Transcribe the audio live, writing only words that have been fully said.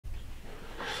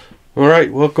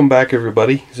Alright, welcome back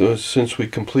everybody. So since we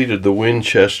completed the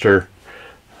Winchester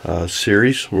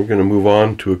series, we're going to move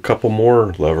on to a couple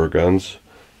more lever guns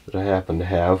that I happen to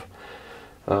have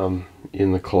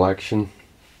in the collection.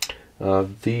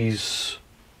 These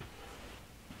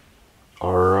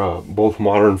are both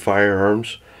modern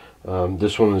firearms.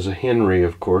 This one is a Henry,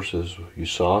 of course, as you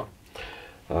saw.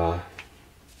 Known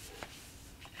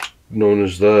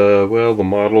as the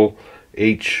model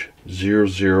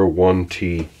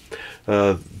H001T.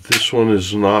 This one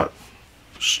is not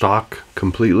stock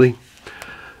completely,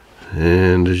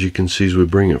 and as you can see as we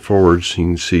bring it forward, so you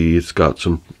can see it's got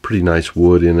some pretty nice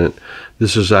wood in it.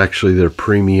 This is actually their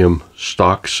premium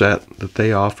stock set that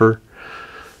they offer,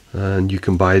 and you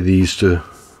can buy these to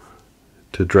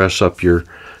dress up your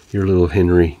little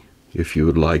Henry if you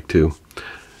would like to.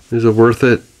 Is it worth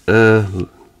it?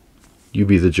 You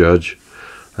be the judge.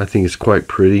 I think it's quite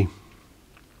pretty.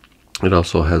 It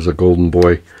also has a Golden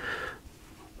Boy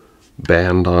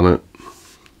band on it,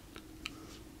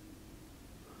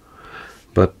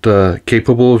 but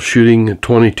capable of shooting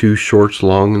 22 shorts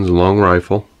long and long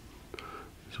rifle,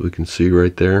 so we can see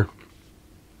right there.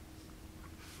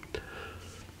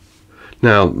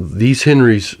 Now these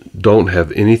Henrys don't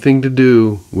have anything to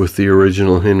do with the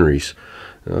original Henrys.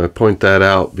 I point that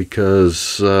out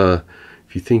because if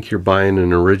you think you're buying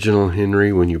an original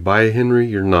Henry, when you buy a Henry,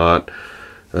 you're not.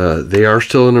 They are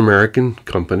still an American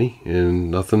company,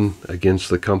 and nothing against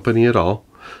the company at all.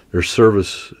 Their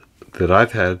service that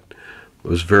I've had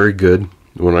was very good.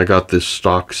 When I got this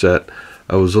stock set,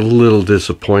 I was a little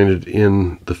disappointed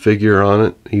in the figure on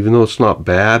it. Even though it's not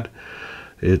bad,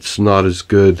 it's not as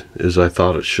good as I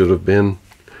thought it should have been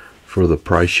for the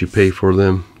price you pay for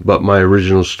them. But my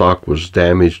original stock was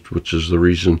damaged, which is the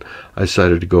reason I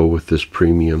decided to go with this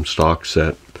premium stock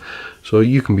set. So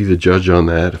you can be the judge on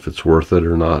that, if it's worth it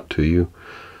or not to you.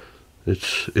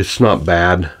 It's not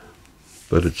bad,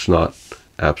 but it's not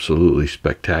absolutely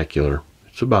spectacular.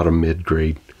 It's about a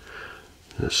mid-grade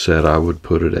set, I would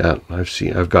put it at.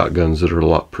 I've got guns that are a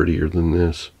lot prettier than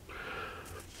this,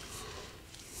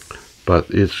 but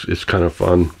it's kind of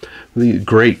fun. The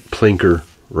great plinker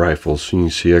rifles. You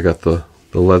can see I got the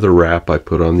leather wrap I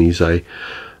put on these.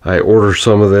 I order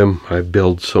some of them, I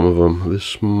build some of them.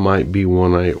 This might be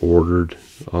one I ordered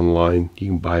online. You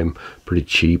can buy them pretty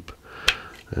cheap,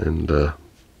 and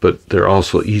but they're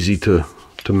also easy to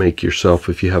make yourself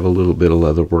if you have a little bit of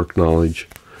leather work knowledge.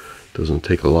 Doesn't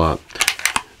take a lot.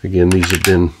 Again, these have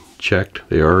been checked.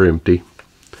 They are empty.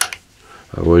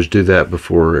 I always do that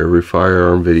before every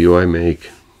firearm video I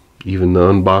make. Even the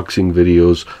unboxing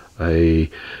videos, I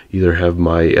either have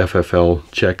my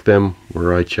FFL check them,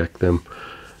 or I check them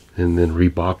and then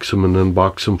rebox them and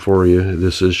unbox them for you.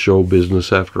 This is show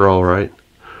business after all, right?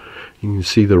 You can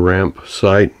see the ramp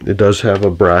sight. It does have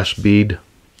a brass bead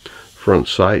front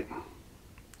sight,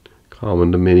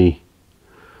 common to many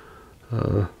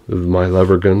of my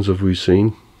lever guns have we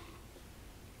seen.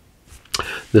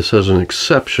 This has an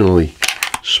exceptionally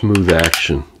smooth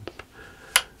action.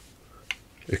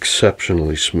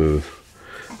 Exceptionally smooth.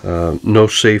 No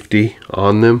safety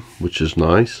on them, which is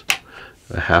nice.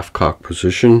 A half cock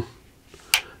position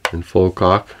and full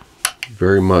cock,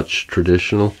 very much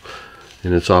traditional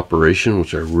in its operation,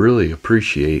 which I really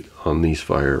appreciate on these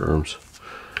firearms.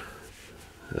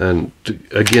 And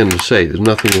again, to say there's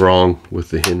nothing wrong with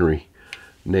the Henry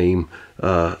name.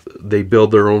 They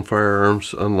build their own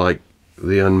firearms, unlike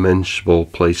the unmentionable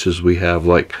places we have,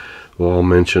 like, well, I'll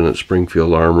mention at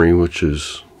Springfield Armory, which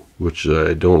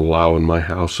I don't allow in my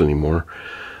house anymore,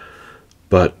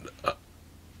 but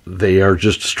they are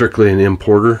just strictly an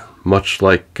importer, much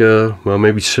like, well,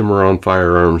 maybe Cimarron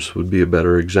Firearms would be a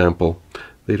better example.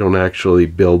 They don't actually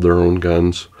build their own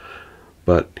guns,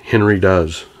 but Henry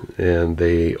does, and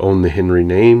they own the Henry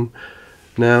name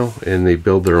now, and they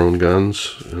build their own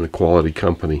guns, and a quality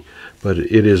company. But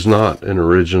it is not an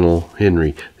original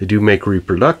Henry. They do make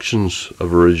reproductions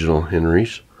of original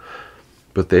Henrys,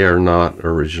 but they are not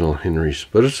original Henrys.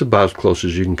 But it's about as close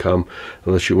as you can come,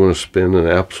 unless you want to spend an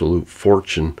absolute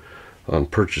fortune on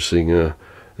purchasing an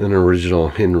original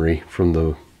Henry from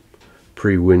the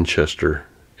pre-Winchester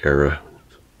era.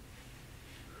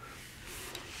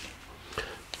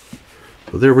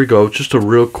 Well, there we go. Just a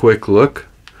real quick look,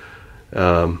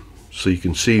 so you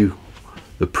can see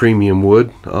the premium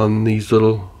wood on these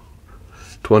little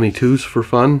 22s for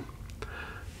fun.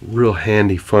 Real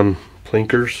handy, fun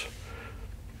plinkers.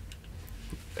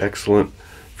 Excellent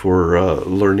for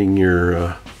learning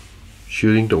your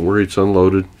shooting. Don't worry, it's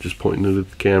unloaded. Just pointing it at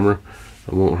the camera.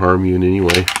 I won't harm you in any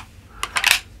way.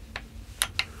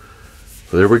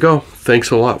 So there we go. Thanks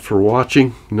a lot for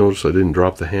watching. Notice I didn't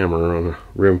drop the hammer on a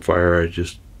rimfire. I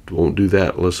just Won't do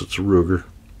that unless it's a Ruger.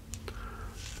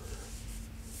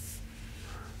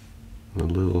 A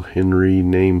little Henry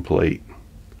nameplate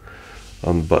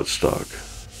on the buttstock.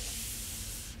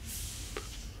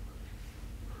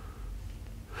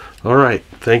 Alright,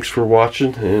 thanks for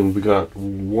watching, and we got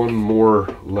one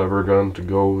more lever gun to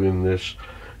go in this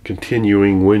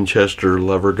continuing Winchester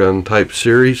lever gun type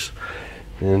series,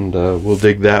 and we'll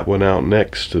dig that one out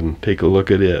next and take a look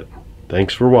at it.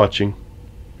 Thanks for watching.